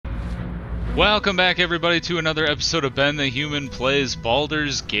Welcome back, everybody, to another episode of Ben the Human Plays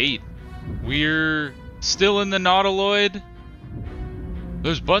Baldur's Gate. We're still in the Nautiloid.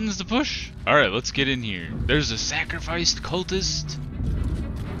 There's buttons to push. Alright, let's get in here. There's a sacrificed cultist.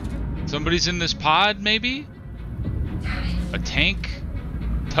 Somebody's in this pod, maybe? A tank?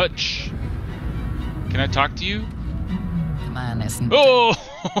 Touch. Can I talk to you? The man isn't. Oh!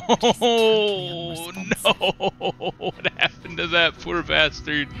 No! What happened to that poor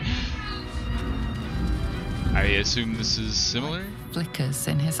bastard? I assume this is similar? Flickers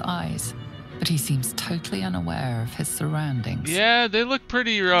in his eyes, but he seems totally unaware of his surroundings. Yeah, they look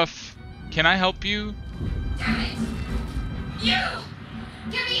pretty rough. Can I help you? Damn it! You!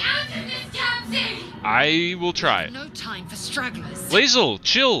 Get me out of this damn thing! I will try. No time for stragglers. Lazel,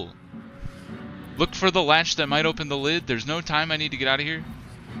 chill! Look for the latch that might open the lid. There's no time. I need to get out of here.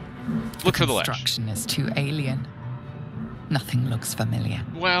 Look for the latch. The construction is too alien. Nothing looks familiar.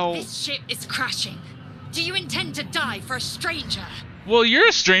 Well... This ship is crashing. Do you intend to die for a stranger? Well, you're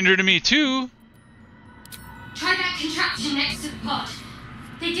a stranger to me, too. Try that contraption next to the pod.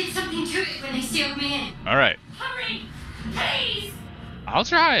 They did something to it when they sealed me in. Alright. Hurry! Please! I'll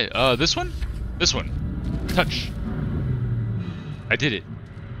try. This one? This one. Touch. I did it.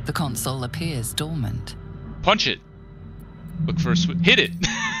 The console appears dormant. Punch it. Look for a switch. Hit it!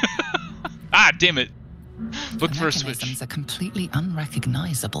 Ah, damn it. Look for a switch. The mechanisms are completely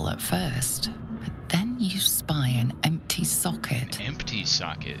unrecognizable at first, but then you spy an empty socket. An empty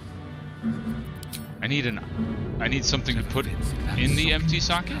socket. I need something to put in the empty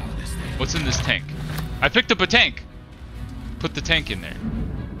socket? What's in this tank? I picked up a tank! Put the tank in there.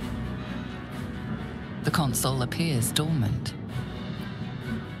 The console appears dormant.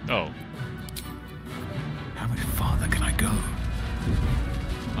 Oh. How much farther can I go?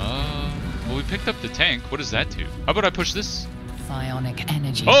 Well, we picked up the tank. What does that do? How about I push this? Psionic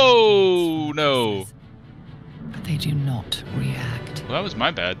energy. Oh, no. But they do not react. Well, that was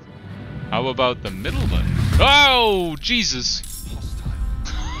my bad. How about the middle button? Oh, Jesus.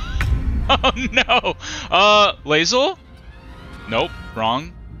 Oh, no. Lazel? Nope,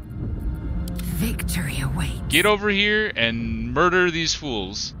 wrong. Victory awaits. Get over here and murder these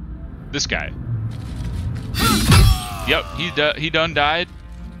fools. This guy. Yep, he done died.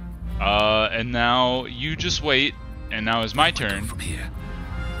 And now you just wait, and now is my turn. From here.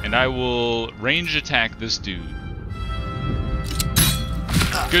 And I will range attack this dude.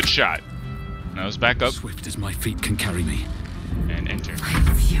 Good shot. Now let's back up. Swift as my feet can carry me. And enter. I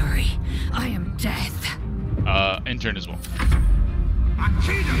am fury. I am death. Intern as well.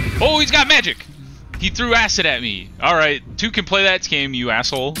 Oh, he's got magic! He threw acid at me. Alright, 2 can play that game, you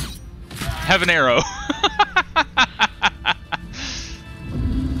asshole. Have an arrow.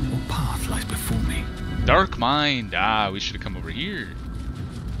 What path lies before me? Dark mind. Ah, we should have come over here.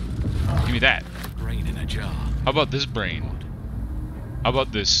 Give me that. Brain in a jar. How about this brain? How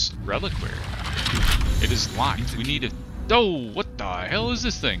about this reliquary? It is locked. We need to... Oh, what the hell is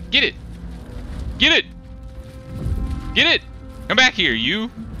this thing? Get it! Get it! Get it! Come back here,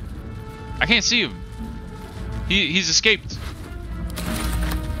 you! I can't see him. He's escaped.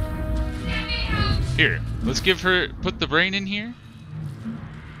 Here, let's give her... Put the brain in here.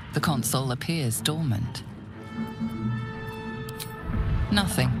 The console appears dormant.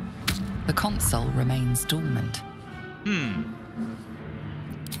 Nothing. The console remains dormant.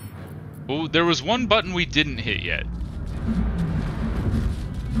 Well, there was one button we didn't hit yet.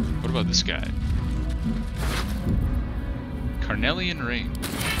 What about this guy? Carnelian Ring.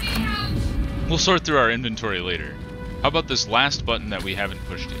 We'll sort through our inventory later. How about this last button that we haven't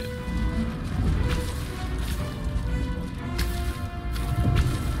pushed yet?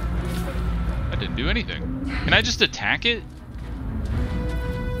 That didn't do anything. Can I just attack it?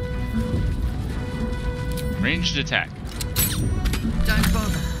 Ranged attack. Don't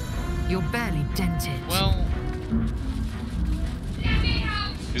bother. You're barely dented. Well...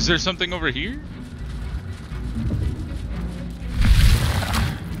 Is there something over here?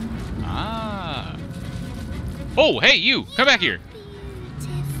 Ah. Oh, hey, you! Come back here!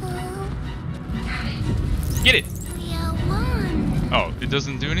 Get it! Oh, it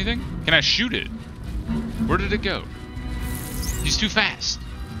doesn't do anything? Can I shoot it? Where did it go? He's too fast.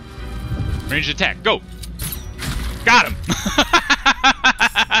 Ranged attack, go! Got him!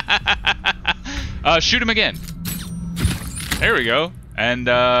 Shoot him again. There we go. And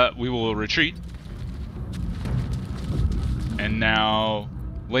we will retreat. And now,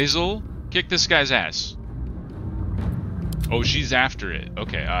 Lazel, kick this guy's ass. Oh, she's after it.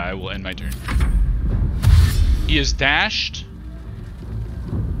 Okay, I will end my turn. He is dashed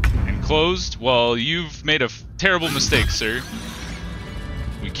and closed. Well, you've made a terrible mistake, sir.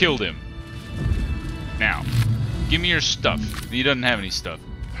 We killed him. Now, give me your stuff. He doesn't have any stuff.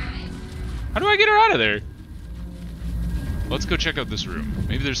 How do I get her out of there? Let's go check out this room.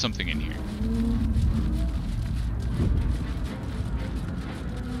 Maybe there's something in here.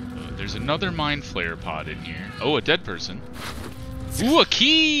 There's another mind flare pod in here. Oh, a dead person. Ooh, a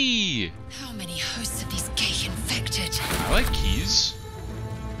key! How many hosts of these gay infected? I like keys.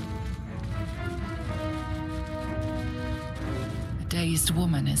 A dazed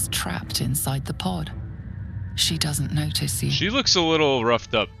woman is trapped inside the pod. She doesn't notice you. She looks a little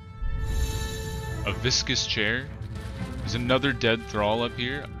roughed up. A viscous chair. There's another dead thrall up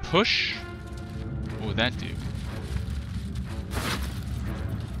here. A push. What would that do?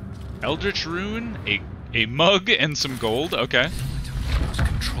 Eldritch rune, a mug, and some gold. Okay. Those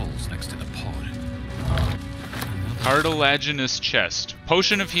controls next to the pod. Cartilaginous chest.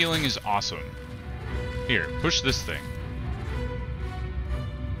 Potion of healing is awesome. Here, push this thing.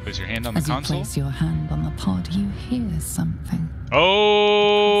 Place your hand on the As you console. place your hand on the pod, you hear something.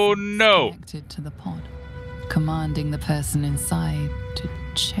 Oh no! Connected to the pod, commanding the person inside to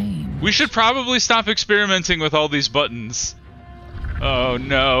change. We should probably stop experimenting with all these buttons. Oh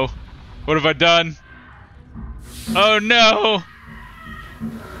no. What have I done? Oh no!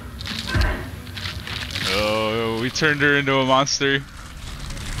 Oh, we turned her into a monster.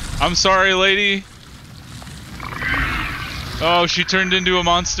 I'm sorry, lady. Oh, she turned into a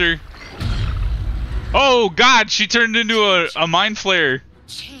monster. Oh god, she turned into a mind flare.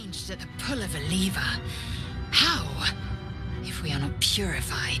 Changed at the pull of a lever. How? If we are not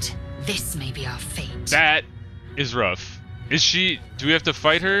purified, this may be our fate. That is rough. Is she... Do we have to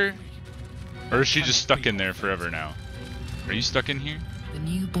fight her? Or is she just stuck in there forever now? Are you stuck in here? The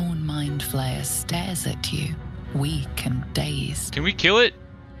newborn mind flayer stares at you, weak and dazed. Can we kill it?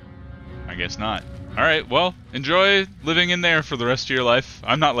 I guess not. Alright, well, enjoy living in there for the rest of your life.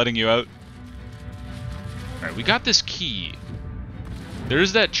 I'm not letting you out. Alright, we got this key.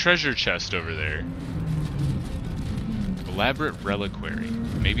 There's that treasure chest over there. Elaborate reliquary.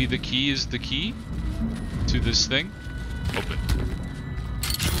 Maybe the key is the key to this thing? Open.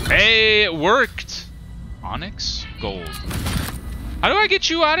 Hey, it worked! Onyx? Gold. How do I get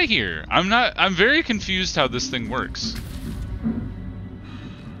you out of here? I'm very confused how this thing works.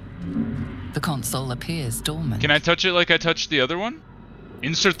 The console appears dormant. Can I touch it like I touched the other one?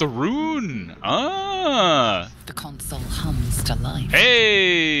 Insert the rune! Ah! The console hums to life.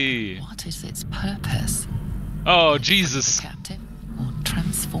 Hey! What is its purpose? Oh, Jesus. Captive? Or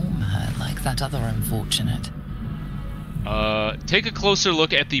transform her like that other unfortunate? Take a closer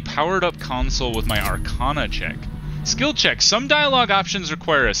look at the powered-up console with my Arcana check. Skill check. Some dialogue options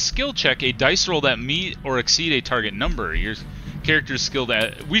require a skill check, a dice roll that meet or exceed a target number. Your character's skilled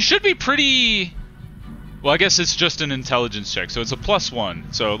at... We should be pretty... Well, I guess it's just an intelligence check, so it's a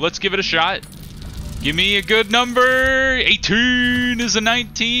 +1. So let's give it a shot. Give me a good number! 18 is a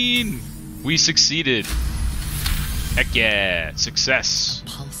 19! We succeeded. Heck yeah, success.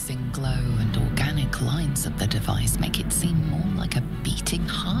 Pulsing glow and organic lines of the device make it seem more like a beating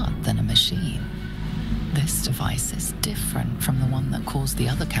heart than a machine. This device is different from the one that caused the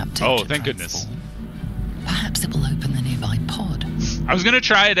other captive Oh, to thank transform. goodness. Perhaps it will open the nearby pod. I was gonna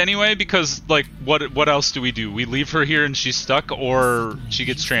try it anyway because, like, what else do? We leave her here and she's stuck, or she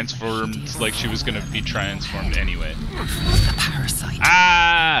gets transformed like she was gonna be transformed anyway. The parasite.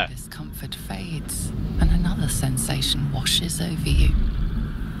 Ah! Discomfort fades, and another sensation washes over you.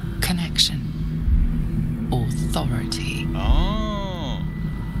 Connection. Authority. Oh.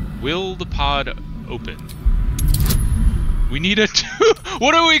 Will the pod open? We need a 2.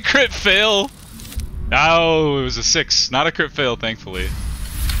 What do we crit fail? Oh, it was a 6. Not a crit fail, thankfully.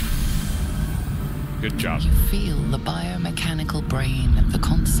 Good job. You feel the biomechanical brain of the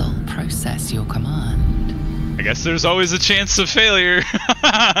console process your command. I guess there's always a chance of failure.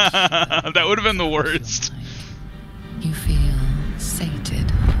 That would have been the worst. You feel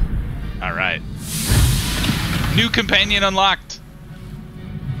sated. Alright. New companion unlocked.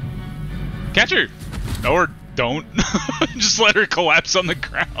 Catch her! Or don't. Just let her collapse on the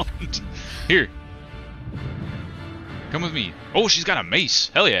ground. Here. Come with me. Oh, she's got a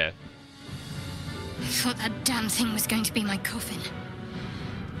mace. Hell yeah. I thought that damn thing was going to be my coffin.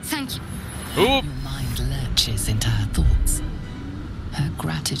 Thank you. Oop. Your mind lurches into her thoughts. Her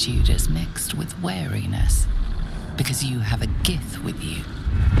gratitude is mixed with wariness, because you have a Gith with you.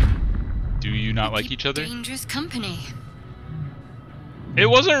 Do you not We like keep each other? Dangerous company. It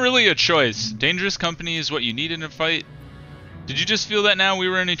wasn't really a choice. Dangerous company is what you need in a fight. Did you just feel that now we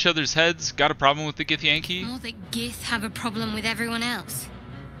were in each other's heads? Got a problem with the Githyanki? More that Gith have a problem with everyone else.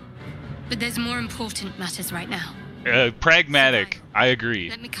 But there's more important matters right now. Pragmatic. I agree.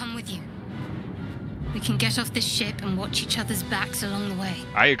 Let me come with you. We can get off this ship and watch each other's backs along the way.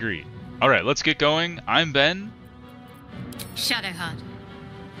 I agree. Alright, let's get going. I'm Ben. Shadowheart.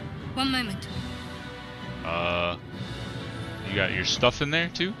 One moment. You got your stuff in there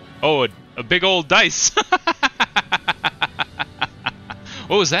too? Oh, a big old dice.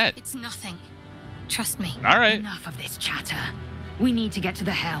 What was that? It's nothing. Trust me. Alright. Enough of this chatter. We need to get to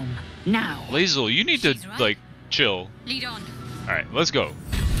the helm. Now. Lazel, you need to, She's right. like, chill. Lead on. Alright, let's go.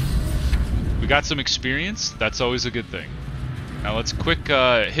 We got some experience. That's always a good thing. Now let's quick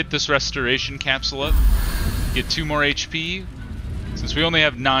hit this restoration capsule up. Get 2 more HP. Since we only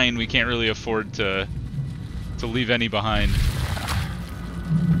have 9, we can't really afford to leave any behind.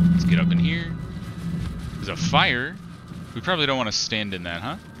 Let's get up in here. There's a fire. We probably don't want to stand in that,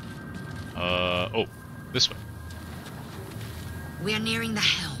 huh? Oh, this way. We're nearing the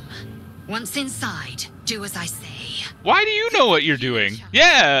helm. Once inside, do as I say. Why do you know what you're doing?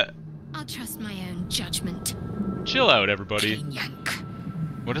 Yeah! I'll trust my own judgment. Chill out, everybody. Clean yank.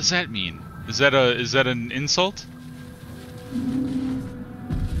 What does that mean? Is that an insult?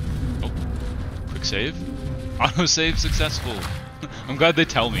 Oh, quick save. Auto save successful. I'm glad they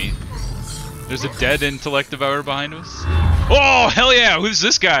tell me. There's a dead intellect devourer behind us. Oh, hell yeah! Who's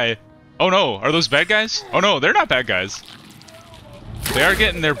this guy? Oh no, are those bad guys? Oh no, they're not bad guys. They are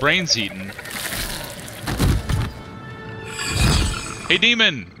getting their brains eaten. Hey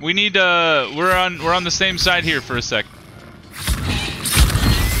demon, we need we're on the same side here for a sec.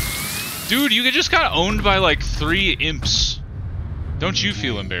 Dude, you just got owned by like 3 imps. Don't you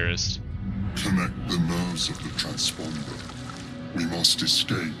feel embarrassed? Connect the nerves of the transponder. We must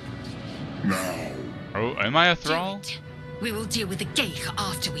escape. Now. Oh, am I a thrall? Do it. We will deal with the Geich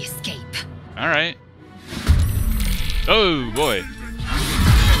after we escape. Alright. Oh boy.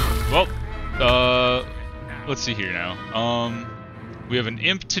 Well, let's see here now. We have an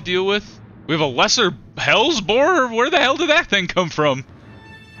imp to deal with. We have a lesser Hell's Boar? Where the hell did that thing come from?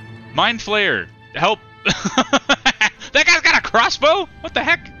 Mind Flayer. Help. That guy's got a crossbow? What the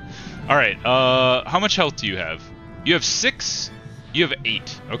heck? Alright, how much health do you have? You have 6? You have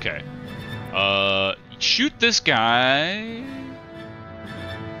 8. Okay. Shoot this guy.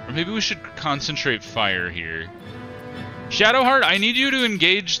 Or maybe we should concentrate fire here. Shadowheart, I need you to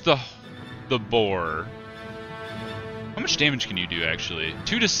engage the boar. How much damage can you do actually?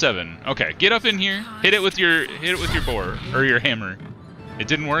 2 to 7. Okay, get up in here. Hit it with your boar or your hammer. It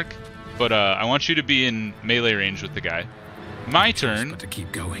didn't work, but I want you to be in melee range with the guy. My turn. Got to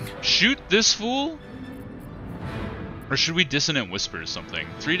keep going. Shoot this fool. Or should we dissonant whisper something?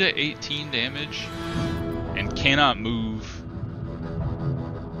 3 to 18 damage and cannot move.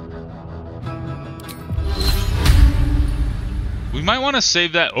 We might want to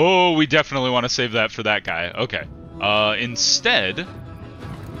save that. Oh, we definitely want to save that for that guy. Okay. Instead,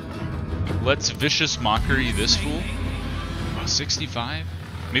 let's vicious mockery this fool. Oh, 65?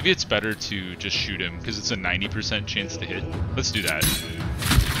 Maybe it's better to just shoot him because it's a 90% chance to hit. Let's do that.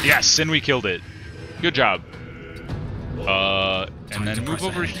 Yes, and we killed it. Good job. And then move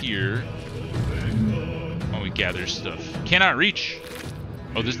over here while we gather stuff. Cannot reach.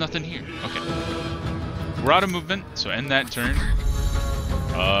 Oh, there's nothing here. Okay. We're out of movement, so end that turn.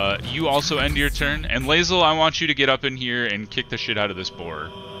 You also end your turn. And Lazel, I want you to get up in here and kick the shit out of this boar.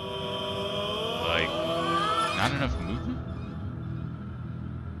 Like, not enough movement?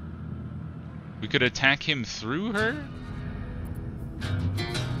 We could attack him through her?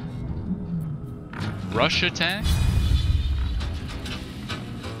 Rush attack?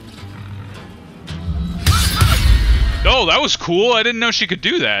 Oh, that was cool. I didn't know she could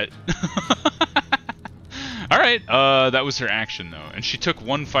do that. Alright, that was her action though. And she took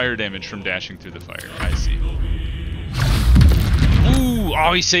 1 fire damage from dashing through the fire. I see. Ooh,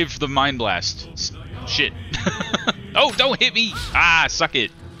 oh, he saved the Mind Blast. Shit. Oh, don't hit me! Ah, suck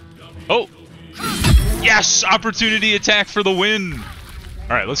it. Oh. Yes! Opportunity attack for the win!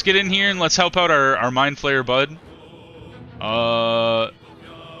 Alright, let's get in here and let's help out our Mind Flayer bud.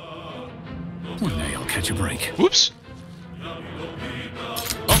 One day I'll catch a break. Whoops!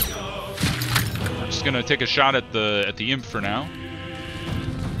 Just gonna take a shot at the imp for now.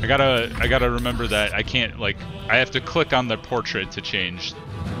 I gotta remember that I can't, like, I have to click on the portrait to change.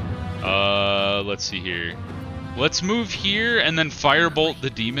 Let's see here. Let's move here and then firebolt the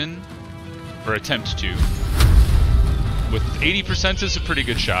demon, or attempt to. With 80% is a pretty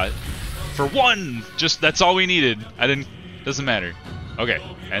good shot. For 1, just that's all we needed. Doesn't matter. Okay,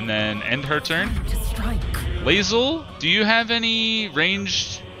 and then end her turn. Lazel, do you have any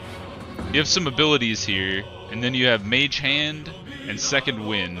ranged? You have some abilities here, and then you have Mage Hand and Second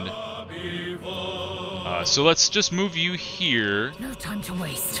Wind. So let's just move you here. No time to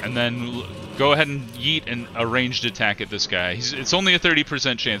waste. And then go ahead and yeet a ranged attack at this guy. It's only a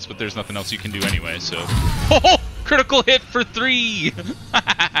 30% chance, but there's nothing else you can do anyway, so... Oh! Critical hit for 3!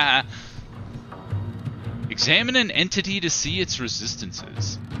 Examine an entity to see its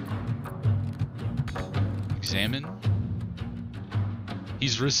resistances. Examine.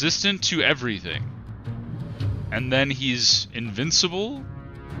 He's resistant to everything. And then he's invincible?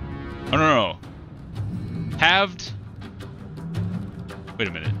 Oh, no. Halved. Wait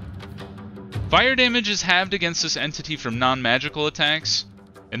a minute. Fire damage is halved against this entity from non-magical attacks,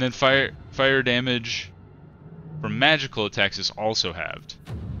 and then fire damage from magical attacks is also halved.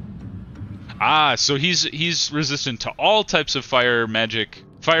 Ah, so he's resistant to all types of fire, magic,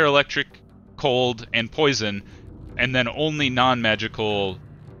 fire, electric, cold, and poison, and then only non-magical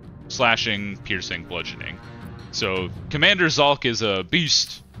slashing, piercing, bludgeoning. So Commander Zalk is a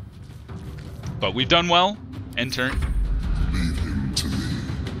beast. But we've done well. End turn. Leave him to me.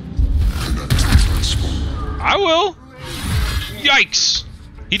 Connect the transponder. I will. Yikes!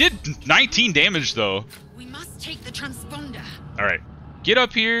 He did 19 damage though. We must take the transponder. All right, get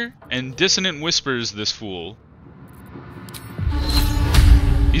up here and dissonant whispers this fool.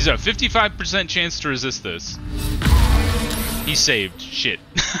 He's a 55% chance to resist this. He saved. Shit.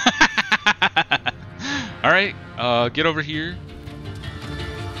 All right, get over here.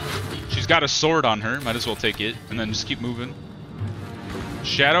 She's got a sword on her. Might as well take it, and then just keep moving.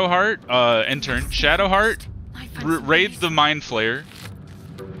 Shadowheart, end turn. Shadowheart, raid the Mind Flayer.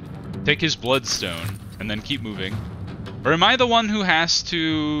 Take his Bloodstone, and then keep moving. Or am I the one who has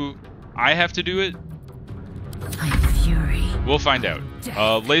to... I have to do it? I'm fury. We'll find out.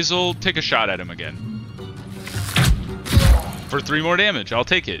 Lazel, take a shot at him again. For 3 more damage. I'll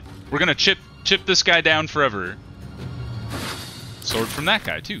take it. We're gonna chip this guy down forever. Sword from that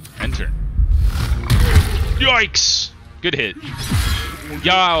guy, too. End turn. Yikes! Good hit.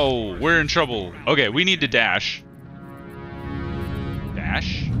 Yow! We're in trouble. Okay, we need to dash.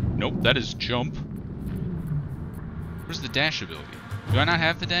 Dash? Nope, that is jump. Where's the dash ability? Do I not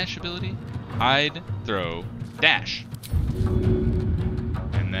have the dash ability? Hide, throw, dash.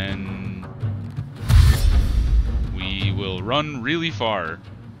 And then... we will run really far.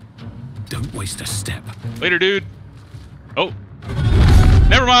 Don't waste a step. Later, dude. Oh.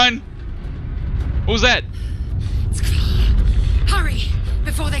 Never mind. What was that? Hurry,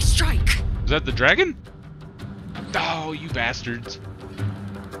 before they strike. Was that the dragon? Oh, you bastards.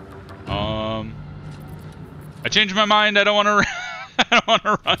 I changed my mind. I don't want to. I don't want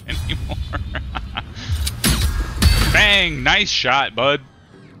to run anymore. Bang! Nice shot, bud.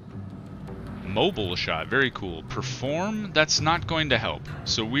 Mobile shot. Very cool. Perform. That's not going to help.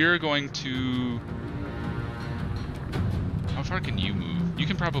 So we're going to. How far can you move? You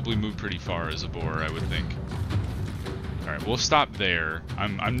can probably move pretty far as a boar, I would think. All right, we'll stop there.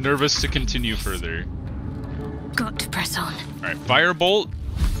 I'm nervous to continue further. Got to press on. All right, firebolt.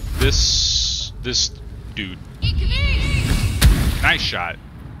 This dude. Nice shot.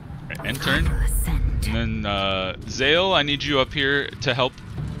 All right, end turn. And then Zale, I need you up here to help.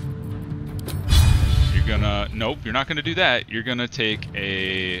 You're gonna. Nope, you're not gonna do that. You're gonna take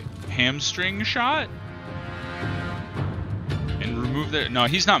a hamstring shot. And remove their... No,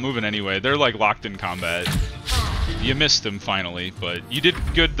 he's not moving anyway. They're like locked in combat. You missed him finally, but you did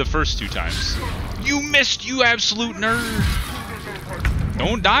good the first 2 times. You missed, you absolute nerd!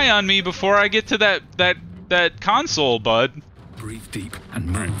 Don't die on me before I get to that console, bud. Breathe deep and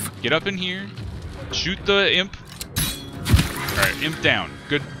move. Get up in here. Shoot the imp. Alright, imp down.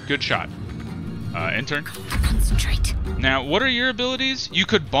 Good shot. End turn. Concentrate. Now, what are your abilities? You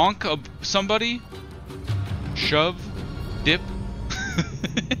could bonk somebody. Shove. Dip.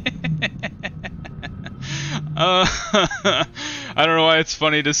 I don't know why it's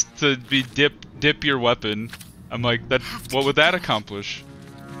funny to be dip your weapon. I'm like, that. What would that accomplish?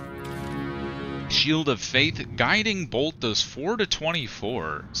 Shield of Faith, Guiding Bolt does 4 to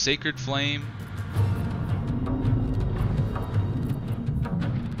 24. Sacred Flame.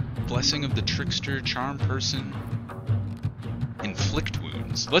 Blessing of the Trickster, Charm Person. Inflict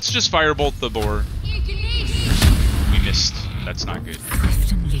Wounds. Let's just firebolt the boar. We missed. That's not good.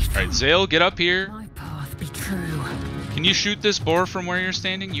 Alright, Zale, get up here. My path be true. Can you shoot this boar from where you're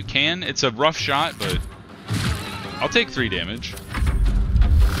standing? You can. It's a rough shot, but I'll take 3 damage.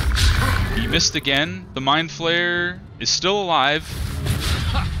 He missed again. The Mind Flayer is still alive.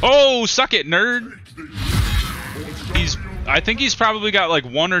 Oh, suck it, nerd! I think he's probably got like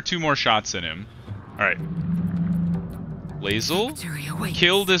 1 or 2 more shots in him. Alright. Lazel,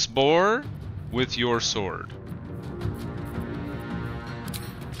 kill this boar with your sword.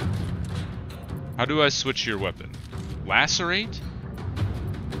 How do I switch your weapon? Lacerate?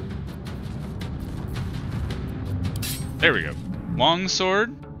 There we go.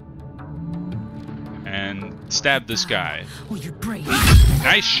 Longsword. And stab this guy. Will you break?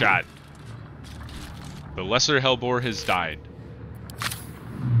 Nice shot. The lesser Hellbore has died.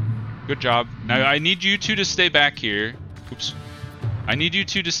 Good job. Now I need you two to stay back here. Oops. I need you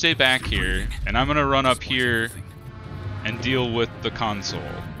two to stay back here, and I'm gonna run up here and deal with the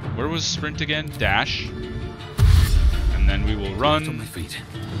console. Where was sprint again? Dash. And then we will run. On my feet.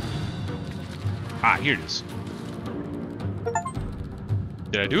 Ah, here it is.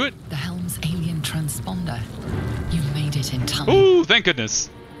 Did I do it? The helm's alien transponder. You made it in time. Ooh, thank goodness.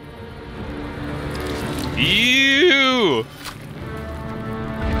 Ew!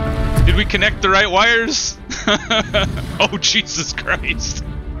 Did we connect the right wires? Oh, Jesus Christ.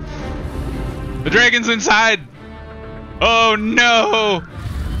 The dragon's inside! Oh, no!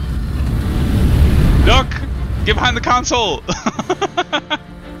 Duck! Get behind the console!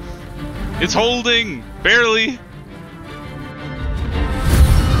 It's holding! Barely!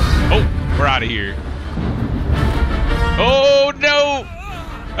 Oh, we're out of here. Oh, no!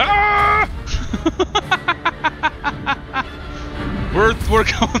 Ah! We're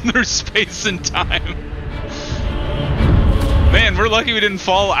going through space and time. Man, we're lucky we didn't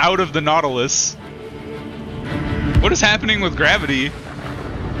fall out of the Nautilus. What is happening with gravity?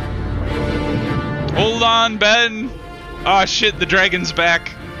 Hold on, Ben. Ah, shit, the dragon's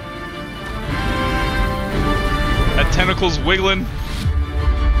back. That tentacle's wiggling.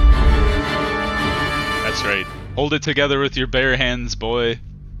 That's right. Hold it together with your bare hands, boy.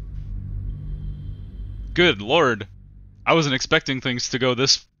 Good lord. I wasn't expecting things to go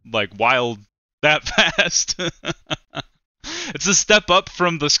this, like, wild that fast. It's a step up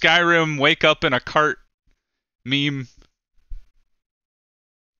from the Skyrim wake up in a cart meme.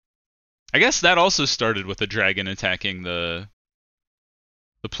 I guess that also started with a dragon attacking the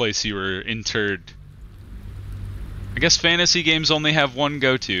place you were interred. I guess fantasy games only have one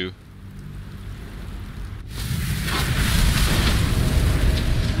go-to.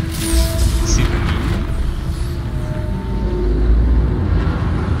 See the moon?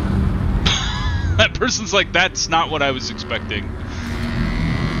 That person's like, that's not what I was expecting.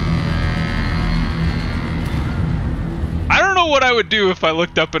 I don't know what I would do if I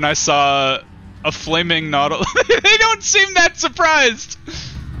looked up and I saw a flaming Nautilus. They don't seem that surprised.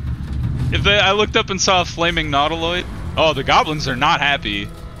 If I looked up and saw a flaming Nautiloid. Oh, the goblins are not happy.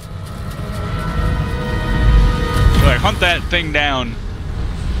 They're like, hunt that thing down.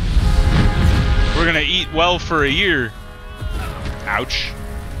 We're gonna eat well for a year. Ouch.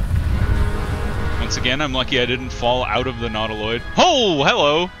 Once again, I'm lucky I didn't fall out of the Nautiloid. Oh,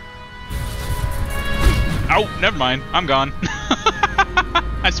 hello! Oh, never mind. I'm gone.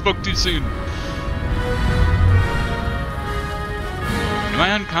 I spoke too soon. Am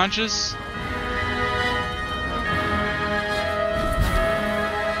I unconscious?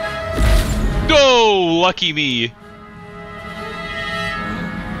 Oh, lucky me.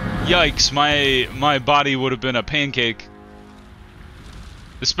 Yikes, my body would have been a pancake.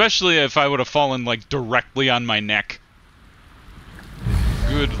 Especially if I would have fallen, like, directly on my neck.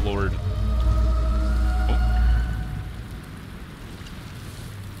 Good lord.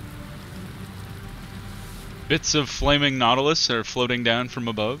 Bits of flaming Nautilus are floating down from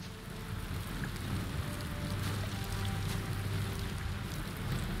above.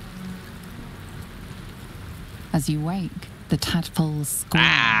 As you wake, the tadpole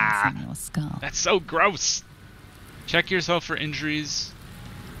squirms in your skull. That's so gross. Check yourself for injuries.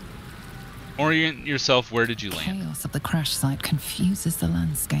 Orient yourself. Where did you land? Chaos of the crash site confuses the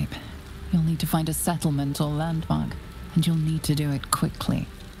landscape. You'll need to find a settlement or landmark, and you'll need to do it quickly.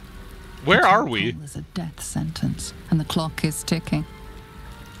 Where are we? There's a death sentence, and the clock is ticking.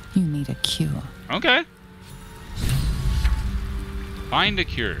 You need a cure. Okay. Find a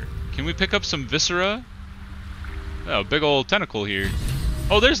cure. Can we pick up some viscera? Oh, big old tentacle here.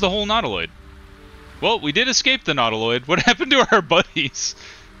 Oh, there's the whole Nautiloid. Well, we did escape the Nautiloid. What happened to our buddies?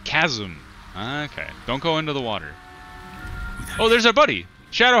 Chasm. Okay. Don't go into the water. Oh, there's our buddy.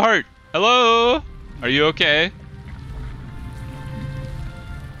 Shadowheart. Hello? Are you okay?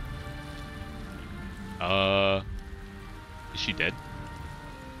 Is she dead?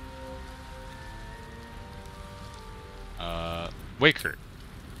 Wake her.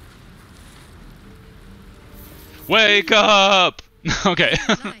 Wake up! Okay.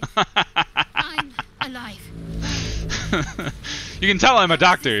 I'm alive. You can tell I'm a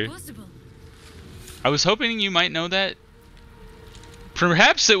doctor. It's possible. I was hoping you might know that.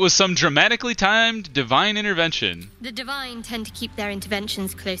 Perhaps it was some dramatically timed divine intervention. The divine tend to keep their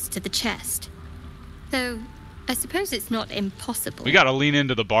interventions close to the chest. Though, I suppose it's not impossible. We gotta lean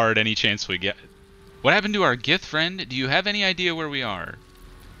into the bard any chance we get. What happened to our Gith friend? Do you have any idea where we are?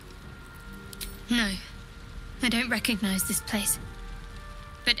 No, I don't recognize this place.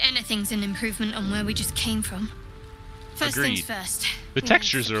 But anything's an improvement on where we just came from. First Agreed. things first. The we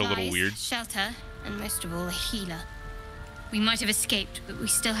textures need are a little supplies, weird. Shelter, and most of all, a healer. We might have escaped, but we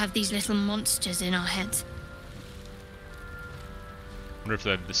still have these little monsters in our heads. Wonder if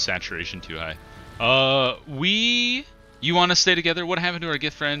the saturation too high. You want to stay together? What happened to our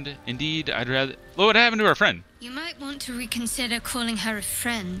Gith friend? Indeed, I'd rather... Well, what happened to our friend? You might want to reconsider calling her a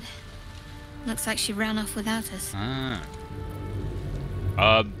friend. Looks like she ran off without us.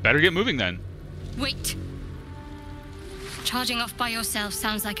 Better get moving then. Wait. Charging off by yourself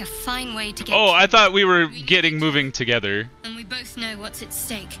sounds like a fine way to get... Oh, I thought we were We getting need moving together. And we both know what's at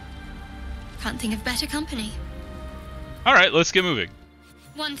stake. Can't think of better company. Alright, let's get moving.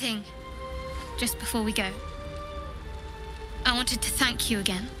 One thing, just before we go. I wanted to thank you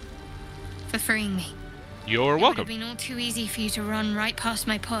again for freeing me. You're It would welcome. have been all too easy for you to run right past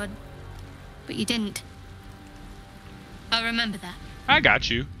my pod, but you didn't. I'll remember that. I got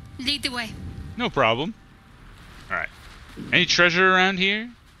you. Lead the way. No problem. Alright. Any treasure around here?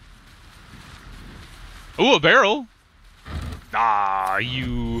 Ooh, a barrel. Ah,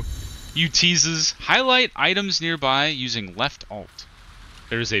 you teases. Highlight items nearby using left alt.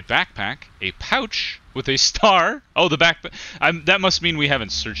 There's a backpack, a pouch with a star. Oh, the backpack. That must mean we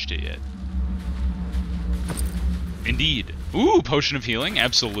haven't searched it yet. Indeed. Ooh, potion of healing.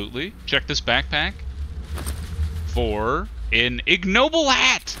 Absolutely. Check this backpack. For an ignoble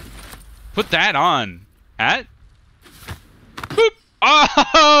hat. Put that on. Hat. Boop.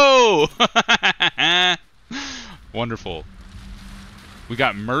 Oh! Wonderful. We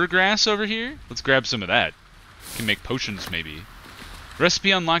got myrgrass over here. Let's grab some of that. Can make potions, maybe.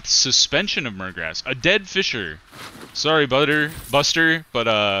 Recipe unlocked: suspension of myrgrass. A dead fisher. Sorry, Buster, but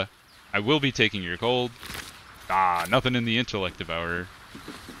I will be taking your cold. Ah, nothing in the intellect devourer.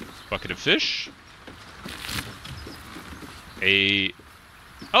 Bucket of fish. 10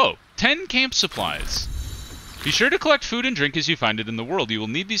 camp supplies. Be sure to collect food and drink as you find it in the world. You will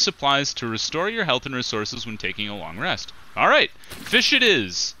need these supplies to restore your health and resources when taking a long rest. All right, fish it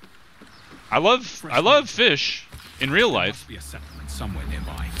is. I love fish in real life. Must be a settlement somewhere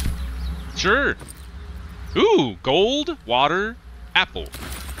nearby. Sure. Ooh, gold, water, apple.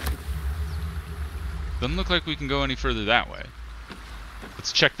 Doesn't look like we can go any further that way.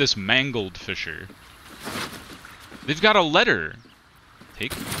 Let's check this mangled fisher. They've got a letter.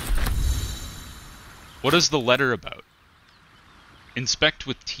 Take. What is the letter about? Inspect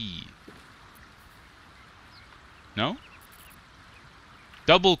with T. No?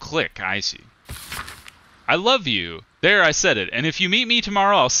 Double click, I see. I love you. There, I said it. And if you meet me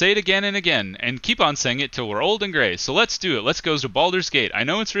tomorrow, I'll say it again and again, and keep on saying it till we're old and gray. So let's do it. Let's go to Baldur's Gate. I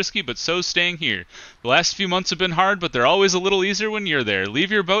know it's risky, but so's staying here. The last few months have been hard, but they're always a little easier when you're there.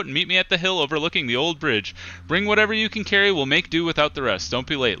 Leave your boat and meet me at the hill overlooking the old bridge. Bring whatever you can carry. We'll make do without the rest. Don't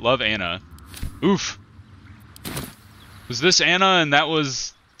be late. Love, Anna. Oof. Was this Anna and that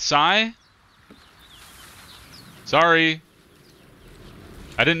was Sai? Sorry.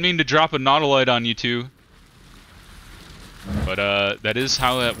 I didn't mean to drop a nautiloid on you two. But, that is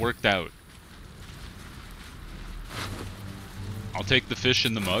how that worked out. I'll take the fish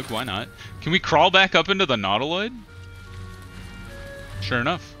in the mug, why not? Can we crawl back up into the nautiloid? Sure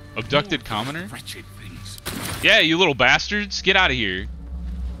enough. Abducted commoner? Wretched things. Yeah, you little bastards, get out of here.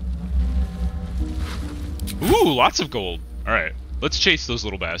 Ooh, lots of gold. Alright, let's chase those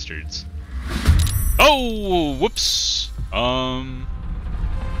little bastards. Oh, whoops. Oh,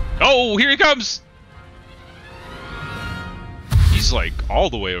 here he comes! He's like all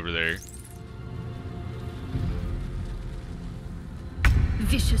the way over there.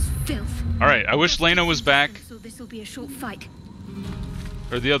 Vicious filth. Alright, I wish Lena was back. So this will be a short fight.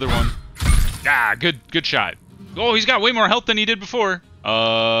 Or the other one. Ah, good shot. Oh, he's got way more health than he did before.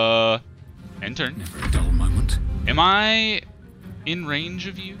 End turn. Never a dull moment. Am I in range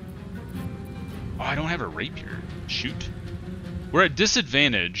of you? Oh, I don't have a rapier. Shoot. We're at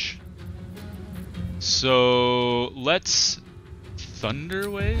disadvantage. So, let's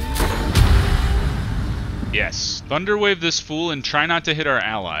Thunderwave? Yes. Thunderwave this fool and try not to hit our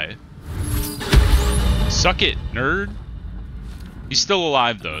ally. Suck it, nerd. He's still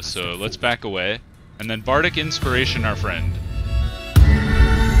alive, though, so let's back away. And then Bardic Inspiration our friend.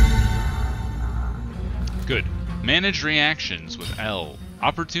 Good. Manage reactions with L.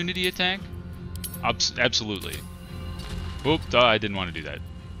 Opportunity attack? Absolutely. Oop, duh, I didn't want to do that.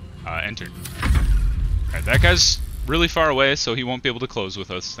 Enter. Alright, that guy's really far away, so he won't be able to close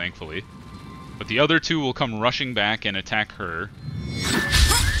with us, thankfully. But the other two will come rushing back and attack her.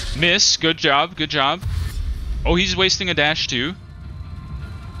 Miss. Good job. Good job. Oh, he's wasting a dash too.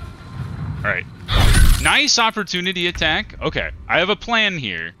 Alright. Nice opportunity attack. Okay, I have a plan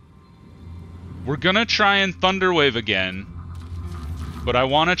here. We're gonna try and Thunderwave again. But I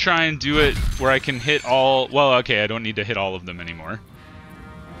want to try and do it where I can hit all... Well, okay, I don't need to hit all of them anymore.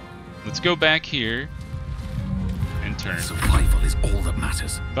 Let's go back here. And turn. Survival is all that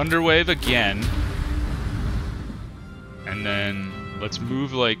matters. Thunderwave again. And then let's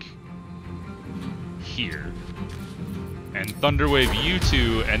move like here. And Thunderwave you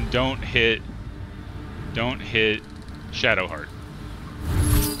two and don't hit Shadowheart.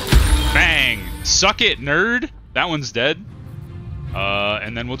 Bang! Suck it, nerd! That one's dead.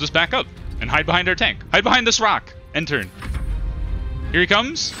 And then we'll just back up and hide behind our tank. Hide behind this rock. End turn. Here he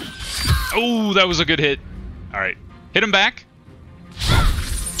comes. Oh, that was a good hit. Alright. Hit him back.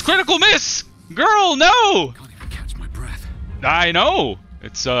 Critical miss! Girl, no! Can't even catch my breath. I know.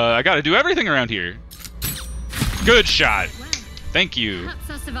 It's I gotta do everything around here. Good shot. Thank you. Perhaps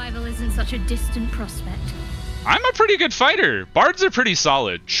our survival isn't such a distant prospect. I'm a pretty good fighter. Bards are pretty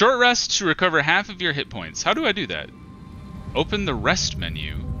solid. Short rest to recover half of your hit points. How do I do that? Open the rest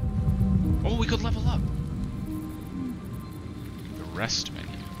menu. Oh, we could level up. The rest menu.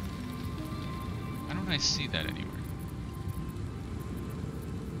 Why don't I see that anywhere?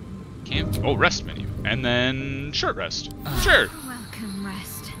 Camp. Oh, rest menu. And then short rest. Sure. Welcome,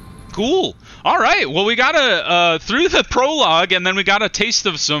 rest. Cool. All right. Well, we got through the prologue, and then we got a taste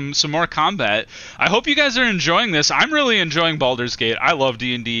of some more combat. I hope you guys are enjoying this. I'm really enjoying Baldur's Gate. I love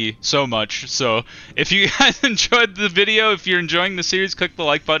D&D so much. So if you guys enjoyed the video, if you're enjoying the series, click the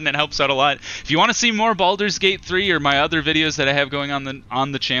like button. It helps out a lot. If you want to see more Baldur's Gate 3 or my other videos that I have going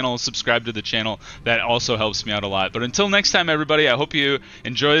on the channel, subscribe to the channel. That also helps me out a lot. But until next time, everybody, I hope you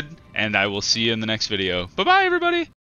enjoyed, and I will see you in the next video. Bye-bye, everybody.